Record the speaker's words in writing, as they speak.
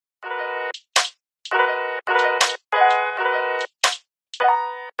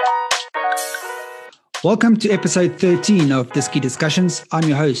Welcome to episode 13 of Disky Discussions. I'm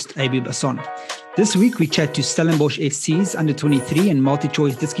your host, Abu Basson. This week we chat to Stellenbosch FC's under-23 and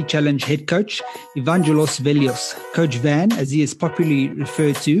multi-choice Disky Challenge head coach, Evangelos Velios. Coach Van, as he is popularly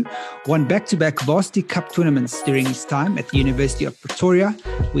referred to, won back-to-back Varsity Cup tournaments during his time at the University of Pretoria,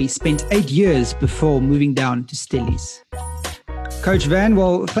 where he spent 8 years before moving down to Stellies. Coach Van,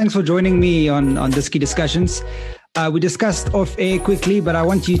 well, thanks for joining me on Disky Discussions. We discussed off air quickly, but I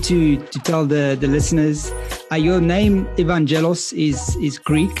want you to tell the listeners, your name Evangelos is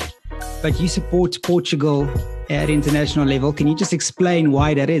Greek, but you support Portugal at international level. Can you just explain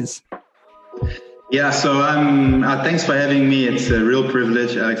why that is? Yeah, so thanks for having me. It's a real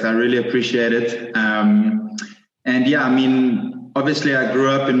privilege, Alex. I really appreciate it. Obviously I grew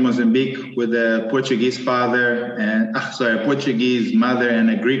up in Mozambique with a Portuguese a Portuguese mother and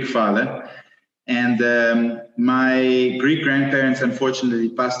a Greek father. And my Greek grandparents unfortunately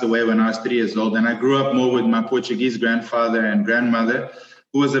passed away when I was 3 years old. And I grew up more with my Portuguese grandfather and grandmother,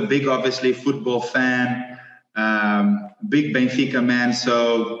 who was a big, obviously, football fan, big Benfica man.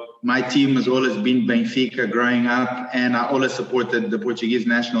 So my team has always been Benfica growing up. And I always supported the Portuguese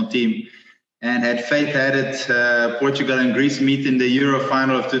national team. And had faith had it, Portugal and Greece meet in the Euro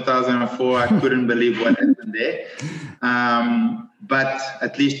final of 2004. I couldn't believe what happened there. But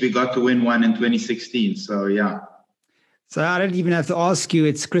at least we got to win one in 2016. So, yeah. So I don't even have to ask you,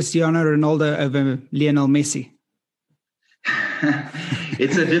 it's Cristiano Ronaldo over Lionel Messi.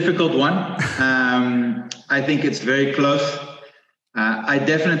 It's a difficult one. I think it's very close. I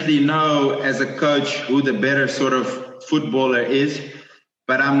definitely know as a coach who the better sort of footballer is.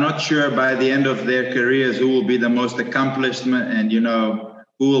 But I'm not sure by the end of their careers who will be the most accomplished and,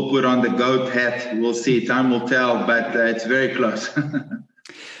 who will put on the GOAT hat. We'll see. Time will tell, but it's very close.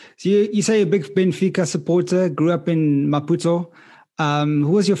 So you say you're a big Benfica supporter, grew up in Maputo.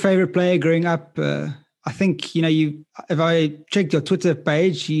 Who was your favorite player growing up? I think, if I checked your Twitter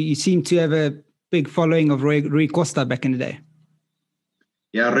page, you seem to have a big following of Rui Costa back in the day.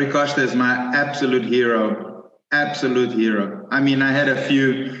 Yeah, Rui Costa is my absolute hero. Absolute hero. I mean, I had a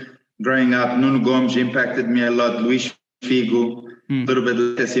few growing up. Nuno Gomes impacted me a lot. Luis Figo, a little bit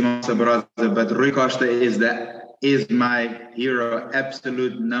later Simão Sabrosa, but Rui Costa is my hero.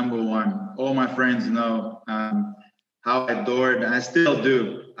 Absolute number one. All my friends know how I adored. I still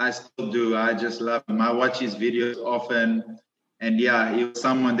do. I just love him. I watch his videos often. And yeah, he was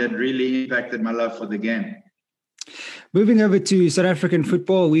someone that really impacted my love for the game. Moving over to South African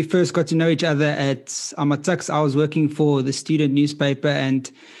football, we first got to know each other at Amatux. I was working for the student newspaper and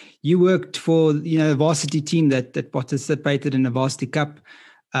you worked for the varsity team that participated in the Varsity Cup.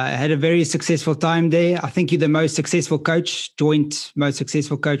 Had a very successful time there. I think you're the most successful coach, joint most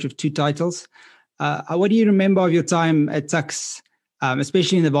successful coach with 2 titles. What do you remember of your time at Tux,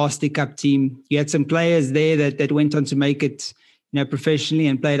 especially in the Varsity Cup team? You had some players there that went on to make it professionally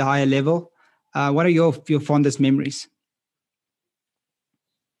and play at a higher level. What are your fondest memories?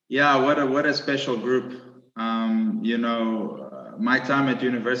 Yeah, what a special group. My time at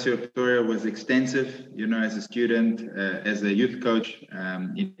University of Pretoria was extensive, as a student, as a youth coach,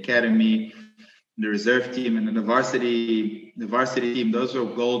 in the academy, the reserve team, and the varsity team. Those were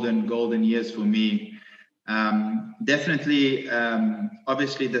golden years for me. Definitely,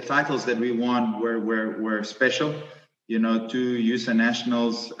 obviously, the titles that we won were special. 2 USA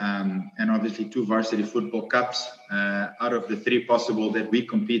Nationals, and obviously 2 varsity football cups out of the 3 possible that we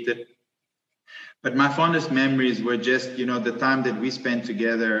competed. But my fondest memories were just, the time that we spent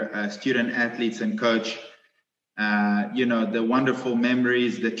together, student athletes and coach, the wonderful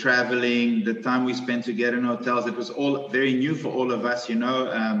memories, the traveling, the time we spent together in hotels. It was all very new for all of us,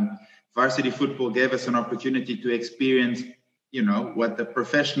 Varsity football gave us an opportunity to experience, what the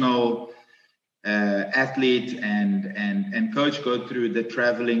professional athlete and coach go through, the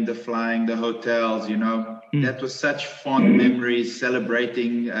traveling, the flying, the hotels, That was such fond memories,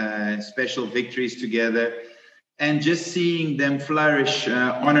 celebrating special victories together and just seeing them flourish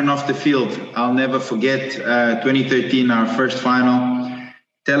on and off the field. I'll never forget 2013, our first final,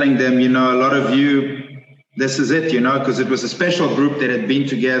 telling them, a lot of you, this is it, because it was a special group that had been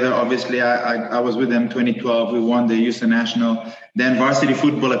together. Obviously, I was with them 2012. We won the USA National. Then varsity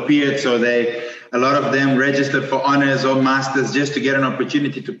football appeared, so a lot of them registered for honors or masters just to get an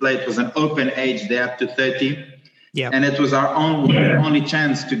opportunity to play. It was an open age there up to 30. Yeah. And it was our only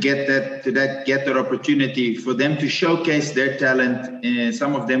chance to get that opportunity for them to showcase their talent.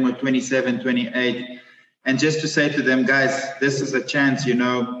 Some of them were 27, 28. And just to say to them, guys, this is a chance,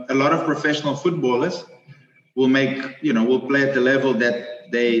 a lot of professional footballers will play at the level that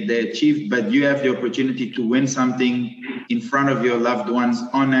they achieved, but you have the opportunity to win something in front of your loved ones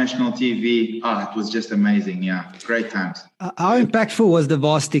on national TV. It was just amazing. Yeah, great times. How impactful was the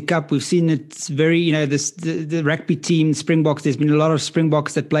Varsity Cup? We've seen it's very, the rugby team, Springboks, there's been a lot of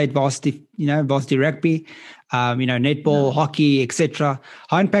Springboks that played varsity rugby, netball, hockey, etc.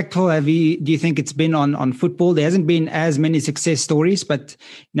 How impactful do you think it's been on football? There hasn't been as many success stories, but,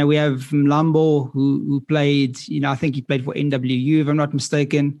 we have Mlambo who played, I think he played for NWU, if I'm not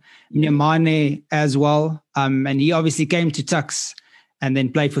mistaken, Mane as well. And he obviously came to Tuks and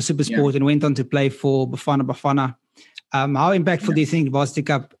then played for SuperSport and went on to play for Bafana Bafana. How impactful do you think Varsity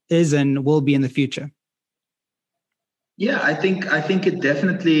Cup is and will be in the future? Yeah, I think it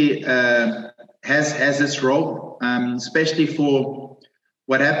definitely has its role, especially for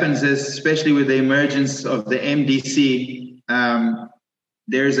what happens is, especially with the emergence of the MDC,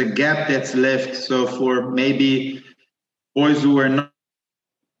 there's a gap that's left. So for maybe boys who are not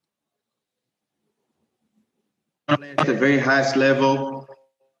at the very highest level,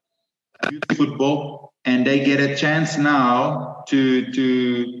 youth football, and they get a chance now to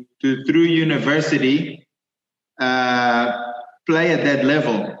through university play at that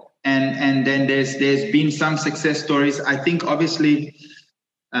level, and then there's been some success stories. I think obviously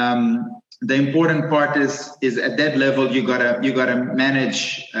the important part is at that level you gotta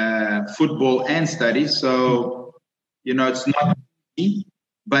manage football and studies. So it's not easy,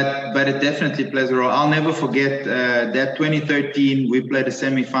 but it definitely plays a role. I'll never forget that 2013 we played a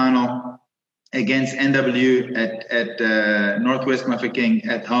semi-final against NW at Northwest Mafeking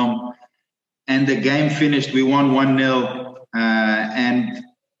at home, and the game finished. We won 1-0, and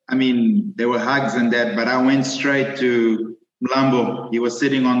I mean there were hugs and that, but I went straight to Mlambo. He was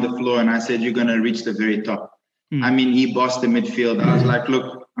sitting on the floor, and I said, "You're gonna reach the very top." I mean, he bossed the midfield. I was like, "Look,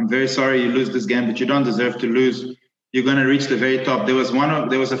 I'm very sorry you lose this game, but you don't deserve to lose. You're going to reach the very top." There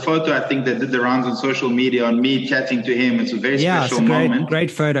was a photo, I think, that did the rounds on social media on me chatting to him. It's a very special moment.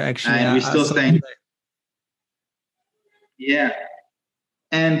 Great photo, actually. And we're still staying. Yeah.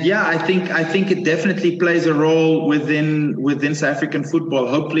 And yeah, I think it definitely plays a role within South African football.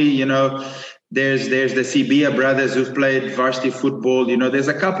 Hopefully, there's the Sibia brothers who've played varsity football. There's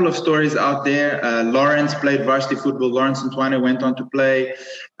a couple of stories out there. Lawrence played varsity football. Lawrence and Twane went on to play.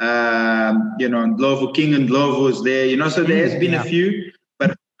 Ndlovu, King and Ndlovu is there. So there has been a few.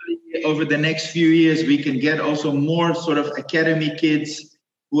 But over the next few years, we can get also more sort of academy kids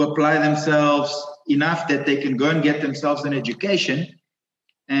who apply themselves enough that they can go and get themselves an education.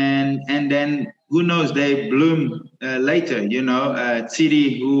 And then who knows, they bloom later.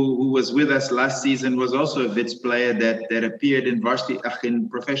 Tsiri, who was with us last season, was also a Wits player that appeared in in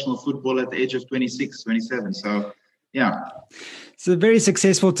professional football at the age of 26, 27. So, yeah. It's a very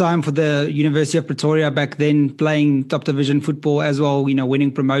successful time for the University of Pretoria back then, playing top division football as well,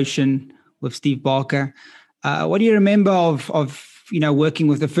 winning promotion with Steve Barker. What do you remember of working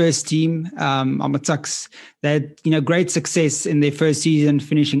with the first team, Tuks? They had, great success in their first season,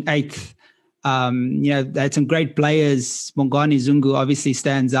 finishing 8th. They had some great players. Mongani Zungu obviously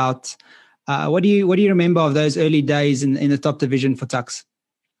stands out. What do you remember of those early days in the top division for Tuks?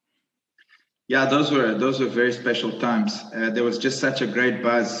 Yeah, those were very special times. There was just such a great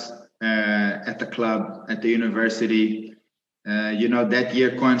buzz at the club, at the university. That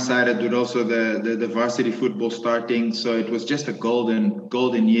year coincided with also the varsity football starting. So it was just a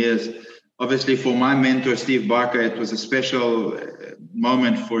golden years. Obviously for my mentor, Steve Barker, it was a special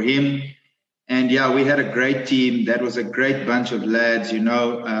moment for him. And yeah, we had a great team. That was a great bunch of lads.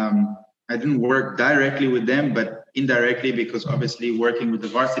 I didn't work directly with them, but indirectly, because obviously working with the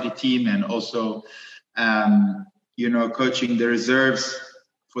varsity team and also, coaching the reserves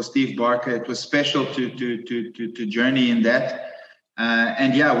for Steve Barker, it was special to journey in that.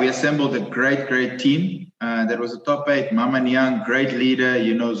 And yeah, we assembled a great team. That was a top 8. Mama Nyang, great leader,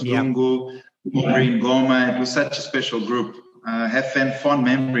 Zungu, Aubrey Ngoma. It was such a special group. Have fond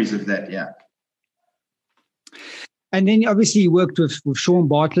memories of that, yeah. And then obviously you worked with Sean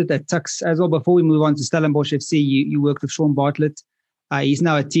Bartlett at Tuks as well. Before we move on to Stellenbosch FC, you worked with Sean Bartlett. He's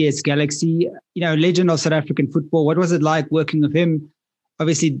now at TS Galaxy, legend of South African football. What was it like working with him?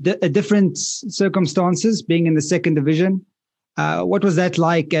 Obviously, different circumstances, being in the second division. What was that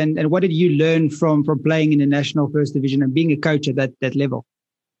like, and what did you learn from playing in the national first division and being a coach at that level?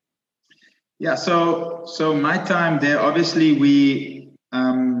 Yeah, so my time there, obviously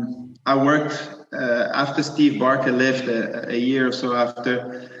I worked after Steve Barker left a year or so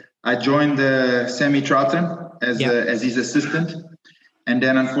after. I joined Sammy Troughton as his assistant, and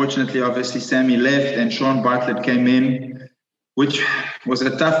then unfortunately, obviously, Sammy left and Sean Bartlett came in, which was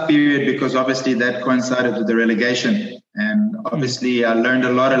a tough period because obviously that coincided with the relegation. And obviously I learned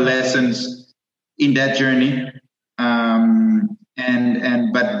a lot of lessons in that journey.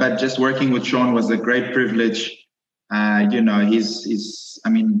 But just working with Sean was a great privilege. The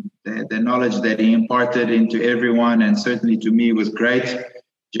knowledge that he imparted into everyone, and certainly to me, was great.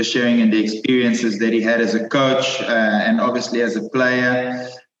 Just sharing in the experiences that he had as a coach and obviously as a player.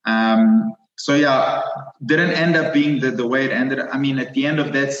 Didn't end up being the way it ended. I mean, at the end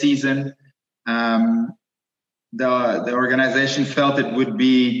of that season, the organization felt it would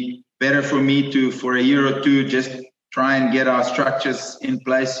be better for me to, for a year or two, just try and get our structures in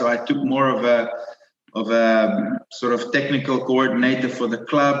place. So I took more of a sort of technical coordinator for the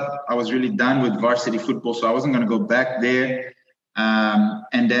club. I was really done with varsity football, so I wasn't going to go back there.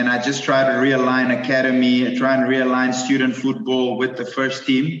 And then I just tried to realign academy, try and realign student football with the first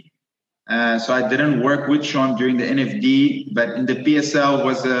team. So I didn't work with Sean during the NFD, but in the PSL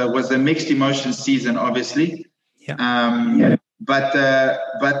was a mixed emotion season, obviously. Yeah.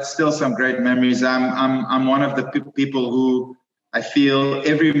 But still some great memories. I'm one of the people who I feel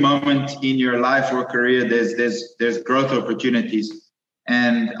every moment in your life or career there's growth opportunities,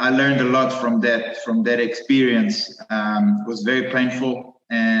 and I learned a lot from that experience. It was very painful,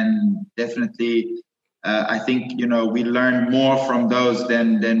 and definitely I think we learn more from those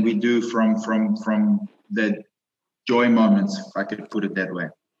than we do from the joy moments, if I could put it that way.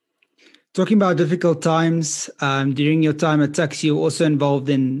 Talking about difficult times, during your time at Tuks, you were also involved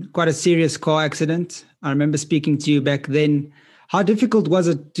in quite a serious car accident. I remember speaking to you back then. How difficult was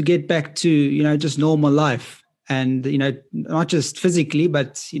it to get back to, just normal life and, not just physically,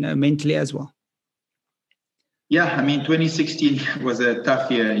 but, mentally as well? Yeah, I mean, 2016 was a tough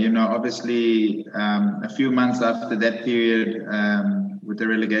year, obviously a few months after that period with the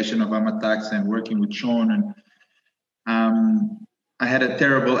relegation of Tuks and working with Sean. And I had a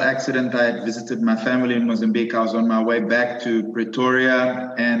terrible accident. I had visited my family in Mozambique. I was on my way back to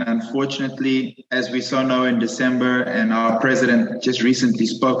Pretoria. And unfortunately, as we saw now in December, and our president just recently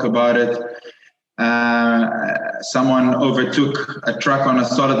spoke about it, someone overtook a truck on a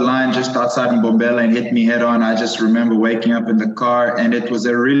solid line just outside Mbombela and hit me head on. I just remember waking up in the car, and it was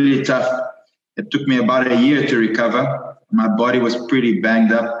a really tough. It took me about a year to recover. My body was pretty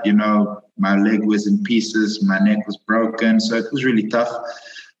banged up, my leg was in pieces, my neck was broken. So it was really tough.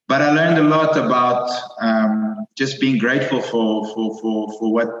 But I learned a lot about just being grateful for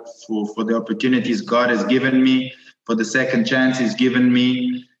the opportunities God has given me, for the second chance He's given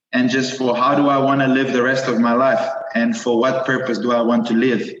me, and just for how do I want to live the rest of my life, and for what purpose do I want to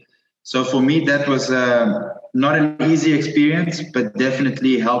live. So for me, that was not an easy experience, but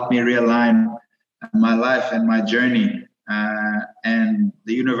definitely helped me realign my life and my journey. And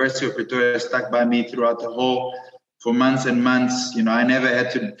the University of Pretoria stuck by me throughout the whole, for months and months. I never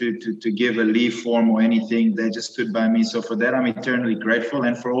had to give a leave form or anything. They just stood by me. So for that, I'm eternally grateful.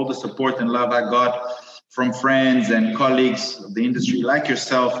 And for all the support and love I got from friends and colleagues of the industry like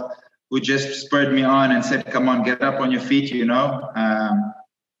yourself, who just spurred me on and said, come on, get up on your feet,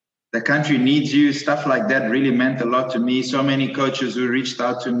 the country needs you. Stuff like that really meant a lot to me. So many coaches who reached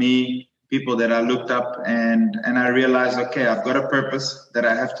out to me, people that I looked up, and I realized, okay, I've got a purpose that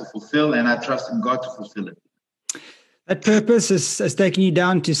I have to fulfill, and I trust in God to fulfill it. That purpose has taken you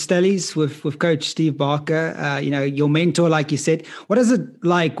down to Stellies with Coach Steve Barker, your mentor, like you said. What is it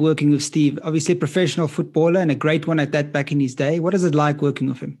like working with Steve? Obviously a professional footballer and a great one at that back in his day. What is it like working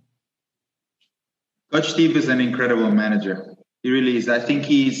with him? Coach Steve is an incredible manager. He really is. I think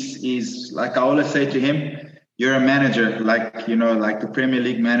he's like I always say to him, you're a manager, like the Premier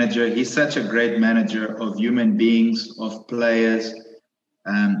League manager. He's such a great manager of human beings, of players.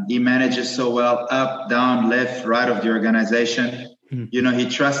 He manages so well, up, down, left, right of the organization. He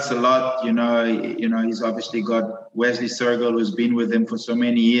trusts a lot. He's obviously got Wesley Sergel, who's been with him for so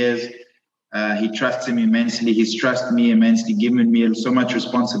many years. He trusts him immensely. He's trusted me immensely, given me so much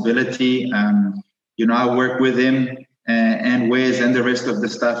responsibility. I work with him and Wes and the rest of the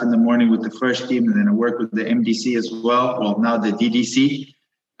staff in the morning with the first team, and then I work with the MDC as well. Well, now the DDC.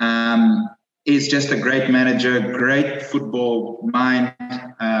 He's just a great manager, great football mind,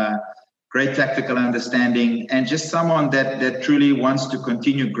 great tactical understanding, and just someone that truly wants to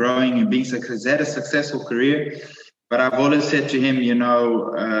continue growing and being successful. He's had a successful career, but I've always said to him,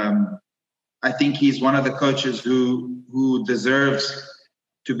 I think he's one of the coaches who deserves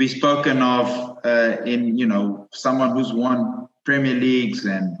to be spoken of in someone who's won Premier Leagues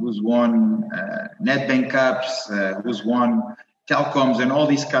and who's won Nedbank Cups, who's won Telcoms and all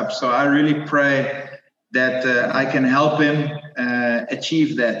these cups. So I really pray that I can help him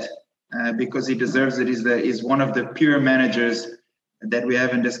achieve that because he deserves it. He's one of the pure managers that we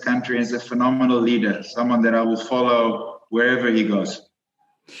have in this country. He's a phenomenal leader, someone that I will follow wherever he goes.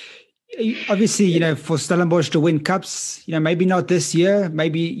 Obviously, for Stellenbosch to win cups, maybe not this year,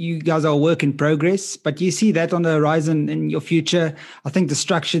 maybe you guys are a work in progress, but you see that on the horizon in your future. I think the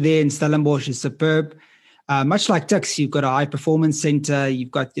structure there in Stellenbosch is superb. Much like Tuks, you've got a high performance center,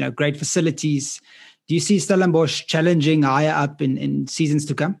 you've got, great facilities. Do you see Stellenbosch challenging higher up in seasons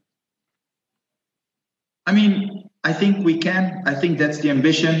to come? I mean, I think we can. I think that's the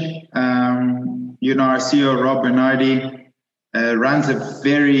ambition. Our CEO, Rob Bernardi, runs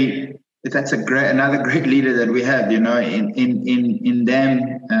another great leader that we have, in them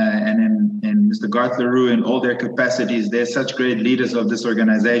and in Mr. Garth Leroux in all their capacities. They're such great leaders of this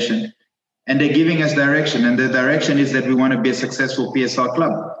organization, and they're giving us direction. And the direction is that we want to be a successful PSL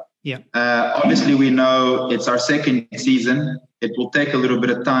club. Yeah. Obviously, we know it's our second season. It will take a little bit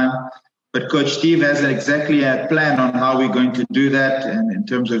of time. But Coach Steve has exactly a plan on how we're going to do that, and in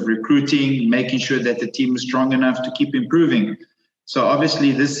terms of recruiting, making sure that the team is strong enough to keep improving. So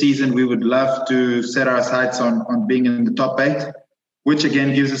obviously this season we would love to set our sights on being in the top 8, which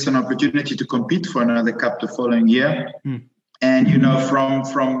again gives us an opportunity to compete for another cup the following year. And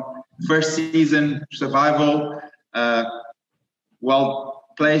from first season survival, well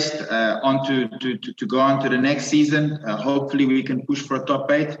placed to go on to the next season. Hopefully we can push for a top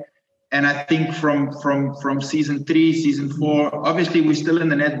 8. And I think from season 3, season 4, obviously we're still in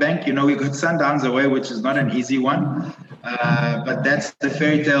the Nedbank. We got Sundowns away, which is not an easy one. But that's the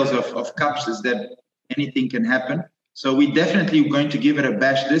fairy tales of cups, is that anything can happen. So we definitely going to give it a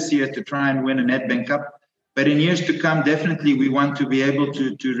bash this year to try and win a Nedbank Cup. But in years to come, definitely we want to be able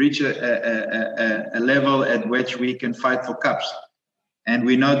to reach a level at which we can fight for cups. And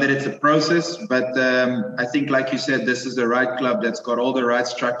we know that it's a process, but I think, like you said, this is the right club that's got all the right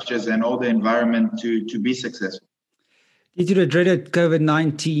structures and all the environment to be successful. Due to the dreaded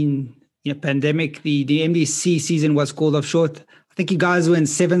COVID-19 pandemic, the MDC season was called off short. I think you guys were in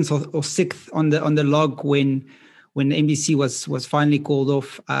 7th or 6th on the log when the MDC was finally called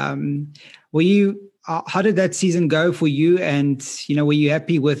off. Were you? How did that season go for you? And were you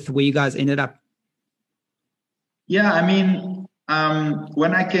happy with where you guys ended up? Yeah, I mean.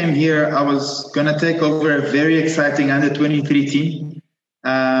 When I came here, I was going to take over a very exciting under-23 team.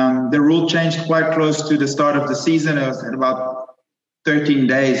 The rule changed quite close to the start of the season. It was about 13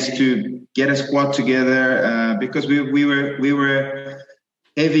 days to get a squad together because we were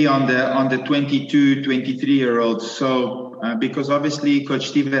heavy on the 22, 23-year-olds. So because obviously Coach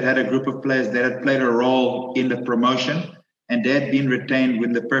Steve had a group of players that had played a role in the promotion, and they had been retained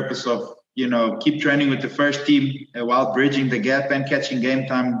with the purpose of keep training with the first team while bridging the gap and catching game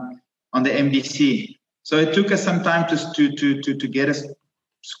time on the MDC. So it took us some time to get a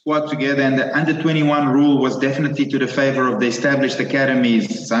squad together, and the under-21 rule was definitely to the favor of the established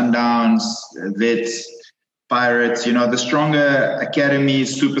academies, Sundowns, Wits, Pirates, the stronger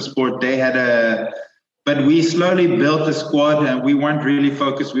academies, Supersport, they had but we slowly built a squad, and we weren't really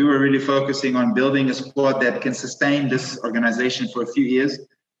focused. We were really focusing on building a squad that can sustain this organization for a few years.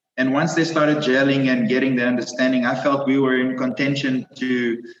 And once they started gelling and getting the understanding, I felt we were in contention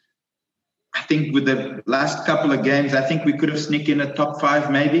I think with the last couple of games, I think we could have sneaked in a top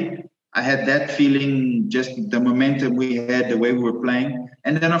 5 maybe. I had that feeling, just the momentum we had, the way we were playing.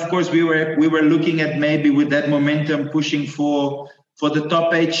 And then, of course, we were looking at maybe with that momentum pushing for the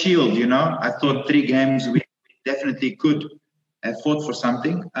top 8 shield, I thought 3 games we definitely could have fought for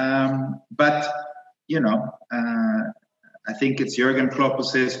something. But I think it's Jurgen Klopp who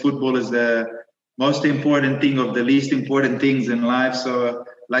says football is the most important thing of the least important things in life. So,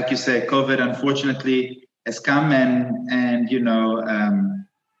 like you say, COVID unfortunately has come, and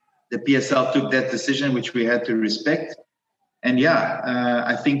the PSL took that decision, which we had to respect. And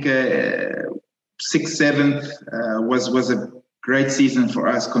I think 6th, 7th was a great season for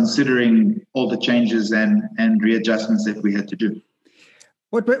us, considering all the changes and readjustments that we had to do.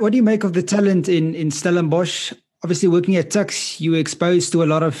 What do you make of the talent in Stellenbosch? Obviously, working at Tuks, you were exposed to a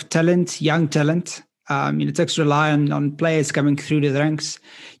lot of talent, young talent. Tuks rely on players coming through the ranks.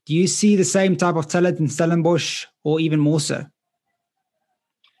 Do you see the same type of talent in Stellenbosch, or even more so?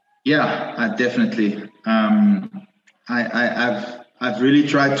 Yeah, definitely. I've really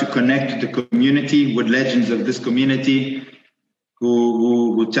tried to connect the community with legends of this community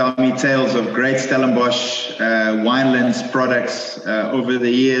who tell me tales of great Stellenbosch Winelands products over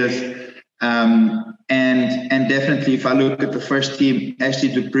the years. And definitely, if I look at the first team, Ashley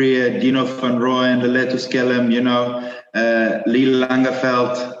Dupree, Dino van Rooyen, Leleto Skellum, Lille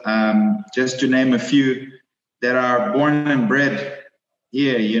Langeveld, just to name a few, that are born and bred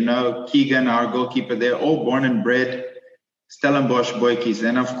here. Keegan, our goalkeeper, they're all born and bred Stellenbosch boykies.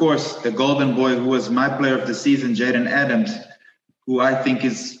 And of course, the golden boy who was my player of the season, Jaden Adams, who I think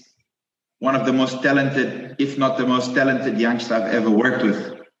is one of the most talented, if not the most talented youngster I've ever worked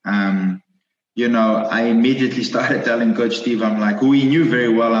with. You know, I immediately started telling Coach Steve, I'm like, who he knew very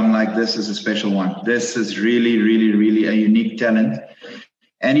well, I'm like, this is a special one. This is really, really, really a unique talent.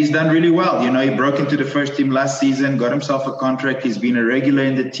 And he's done really well. You know, he broke into the first team last season, got himself a contract. He's been a regular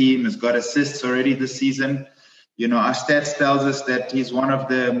in the team, has got assists already this season. You know, our stats tells us that he's one of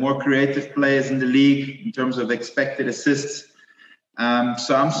the more creative players in the league in terms of expected assists.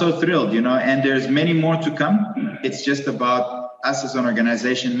 So I'm so thrilled, you know, and there's many more to come. It's just about us as an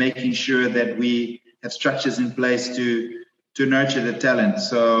organization making sure that we have structures in place to nurture the talent.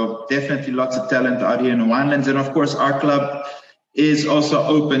 So definitely lots of talent out here in the Winelands. And of course, our club is also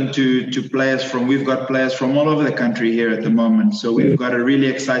open to players we've got players from all over the country here at the moment. So we've got a really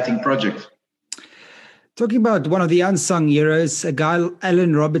exciting project. Talking about one of the unsung heroes, a guy,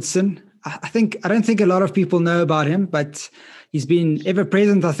 Alan Robertson. I don't think a lot of people know about him, but he's been ever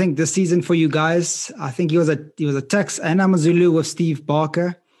present, I think, this season for you guys. I think he was a Tuks and Amazulu with Steve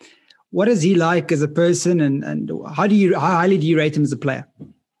Barker. What is he like as a person, and how highly do you rate him as a player?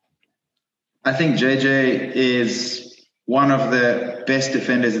 I think JJ is one of the best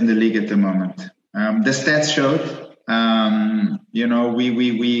defenders in the league at the moment. The stats showed. You know,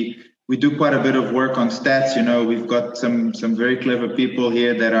 we do quite a bit of work on stats. You know, we've got some very clever people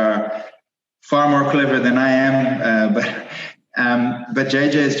here that are far more clever than I am, but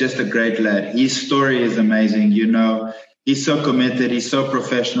JJ is just a great lad. His story is amazing. You know, he's so committed. He's so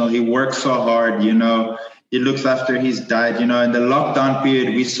professional. He works so hard. You know, he looks after his diet. You know, in the lockdown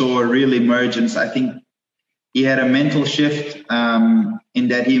period, we saw a real emergence. I think he had a mental shift in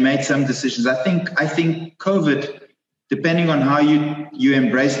that he made some decisions. I think COVID, depending on how you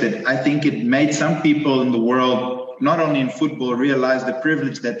embraced it, I think it made some people in the world, not only in football, realize the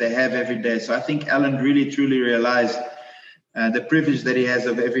privilege that they have every day. So I think Alan really, truly realized the privilege that he has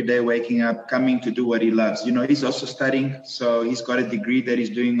of every day waking up, coming to do what he loves. You know, he's also studying, so he's got a degree that he's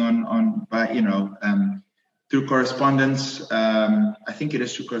doing through correspondence. I think it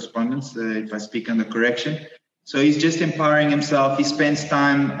is through correspondence, if I speak under correction. So he's just empowering himself. He spends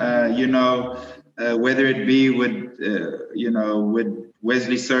time, whether it be with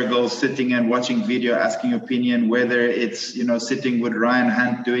Wesley Sergel sitting and watching video, asking opinion, whether it's, sitting with Ryan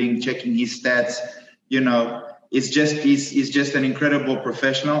Hunt checking his stats, it's just, he's just an incredible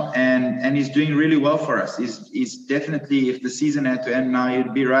professional and he's doing really well for us. He's definitely, if the season had to end now,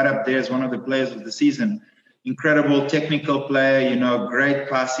 he'd be right up there as one of the players of the season. Incredible technical player, great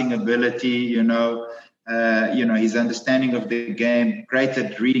passing ability, his understanding of the game, great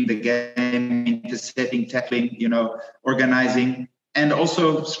at reading the game, intercepting, tackling, organizing, and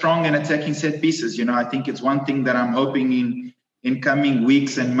also strong in attacking set pieces. I think it's one thing that I'm hoping in coming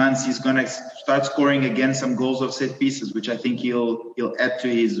weeks and months, he's going to start scoring again some goals of set pieces, which I think he'll add to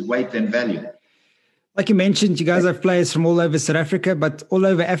his weight and value. Like you mentioned, you guys have players from all over South Africa, but all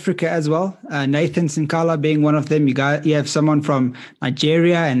over Africa as well. Nathan Sinkala being one of them. You have someone from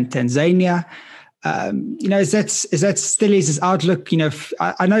Nigeria and Tanzania. Is that still his outlook?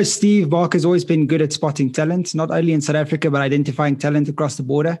 I know Steve Barker's always been good at spotting talent, not only in South Africa, but identifying talent across the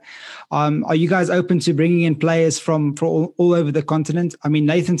border. Are you guys open to bringing in players from all over the continent? I mean,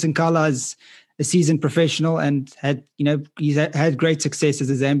 Nathan Sinkala is a seasoned professional and he's had great success as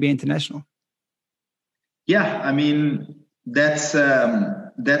a Zambia international. Yeah, I mean, that's true.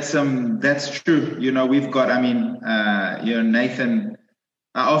 We've got, Nathan,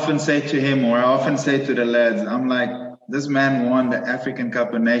 I often say to him, or I often say to the lads, I'm like, this man won the African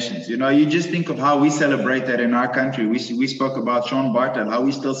Cup of Nations. You just think of how we celebrate that in our country. We spoke about Sean Bartlett, how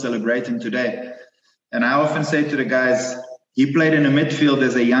we still celebrate him today. And I often say to the guys, he played in the midfield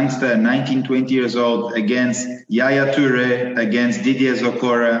as a youngster, 19, 20 years old, against Yaya Toure, against Didier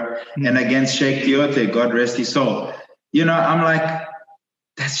Zokora, and against Sheikh Tiote, God rest his soul. I'm like,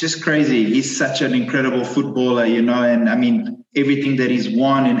 that's just crazy. He's such an incredible footballer, and I mean, everything that he's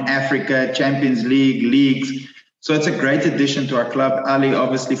won in Africa, Champions League, leagues. So it's a great addition to our club. Ali,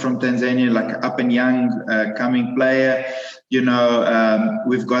 obviously from Tanzania, like up and young, coming player.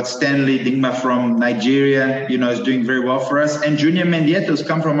 We've got Stanley Dingma from Nigeria, is doing very well for us. And Junior Mendieto's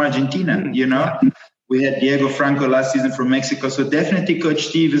come from Argentina, We had Diego Franco last season from Mexico. So definitely Coach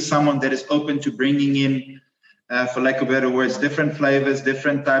Steve is someone that is open to bringing in, for lack of better words, different flavors,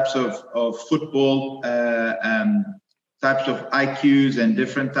 different types of football, types of IQs and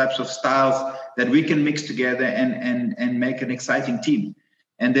different types of styles that we can mix together and make an exciting team.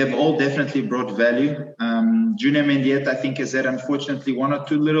 And they've all definitely brought value. Junior Mendieta, I think, has had, unfortunately, one or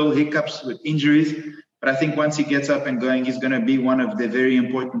two little hiccups with injuries. But I think once he gets up and going, he's going to be one of the very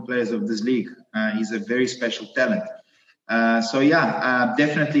important players of this league. He's a very special talent.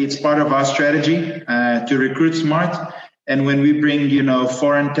 Definitely it's part of our strategy to recruit smart. And when we bring,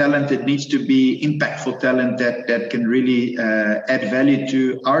 foreign talent, it needs to be impactful talent that can really add value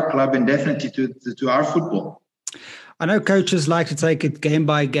to our club and definitely to our football. I know coaches like to take it game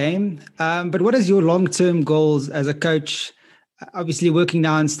by game, but what is your long-term goals as a coach? Obviously working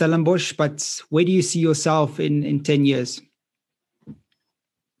now in Stellenbosch, but where do you see yourself in 10 years?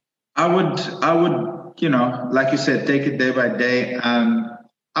 I would, like you said, take it day by day.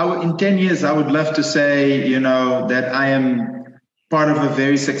 In 10 years, I would love to say, that I am part of a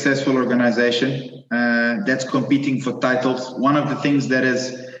very successful organization that's competing for titles. One of the things that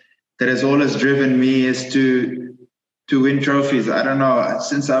has always driven me is to win trophies. I don't know,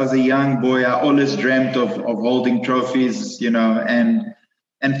 since I was a young boy, I always dreamt of holding trophies, and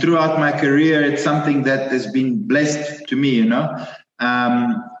throughout my career, it's something that has been blessed to me,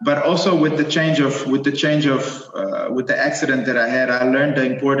 But also with the accident that I had, I learned the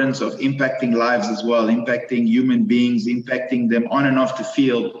importance of impacting lives as well, impacting human beings, impacting them on and off the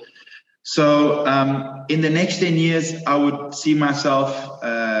field. So in the next 10 years, I would see myself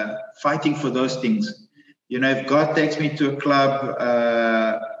fighting for those things. If God takes me to a club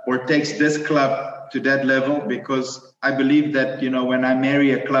or takes this club to that level, because I believe that, when I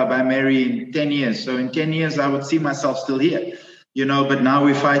marry a club, I marry in 10 years. So in 10 years, I would see myself still here. But now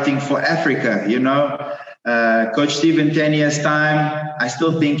we're fighting for Africa, Coach Steve in 10 years time, I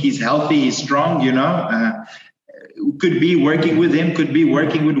still think he's healthy, he's strong, could be working with him, could be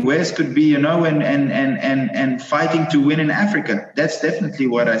working with Wes, could be, and fighting to win in Africa. That's definitely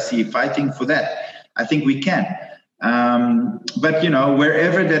what I see, fighting for that. I think we can. But,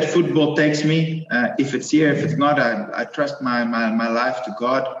 wherever that football takes me, if it's here, if it's not, I trust my life to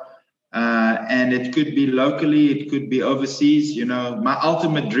God. And it could be locally, it could be overseas. My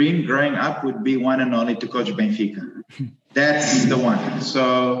ultimate dream growing up would be one and only to coach Benfica. That's the one.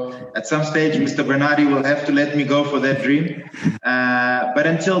 So at some stage, Mr. Bernardi will have to let me go for that dream. But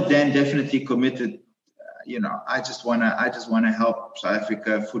until then, definitely committed. I just wanna help South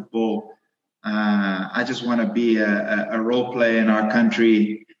Africa football. I just want to be a role player in our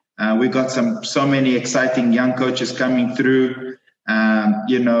country. We got so many exciting young coaches coming through.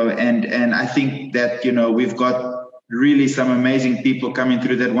 And I think that, we've got really some amazing people coming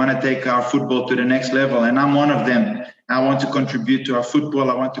through that want to take our football to the next level. And I'm one of them. I want to contribute to our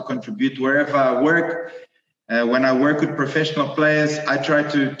football. I want to contribute wherever I work. When I work with professional players, I try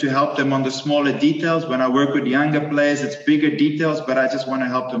to help them on the smaller details. When I work with younger players, it's bigger details, but I just want to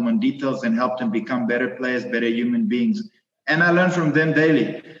help them on details and help them become better players, better human beings. And I learn from them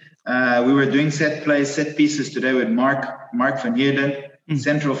daily. We were doing set pieces today with Mark van Heerden,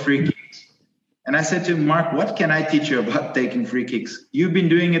 central free kicks. And I said to him, Mark, what can I teach you about taking free kicks? You've been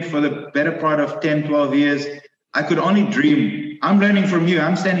doing it for the better part of 10, 12 years. I could only dream. I'm learning from you.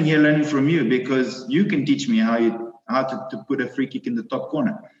 I'm standing here learning from you because you can teach me how to put a free kick in the top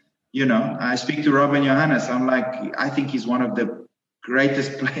corner. I speak to Robin Johannes. I'm like, I think he's one of the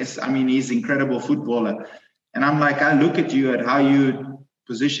greatest players. I mean, he's an incredible footballer. And I'm like, I look at you, at how you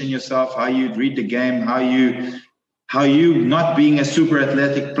position yourself, how you read the game, how you not being a super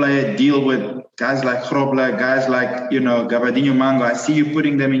athletic player, deal with guys like Grobler, guys like, Gabadinho Mango. I see you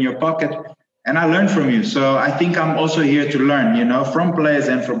putting them in your pocket. And I learn from you. So I think I'm also here to learn, from players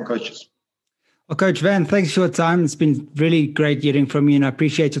and from coaches. Well, Coach Van, thanks for your time. It's been really great hearing from you, and I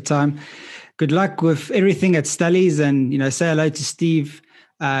appreciate your time. Good luck with everything at Stellies, and, say hello to Steve,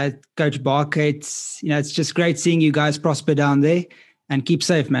 Coach Barkate. It's just great seeing you guys prosper down there, and keep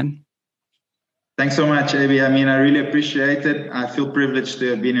safe, man. Thanks so much, AB. I really appreciate it. I feel privileged to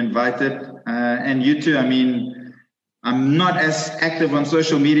have been invited. And you too. I'm not as active on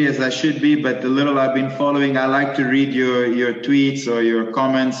social media as I should be, but the little I've been following, I like to read your tweets or your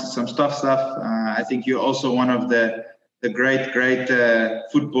comments, some stuff. I think you're also one of the great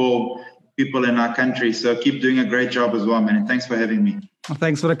football people in our country. So keep doing a great job as well, man. And thanks for having me. Well,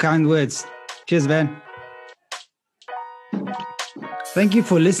 thanks for the kind words. Cheers, Van. Thank you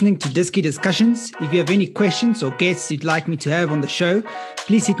for listening to Diski Discussions. If you have any questions or guests you'd like me to have on the show,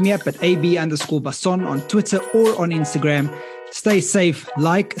 please hit me up at AB_Basson on Twitter or on Instagram. Stay safe,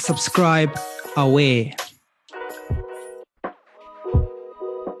 subscribe, aware.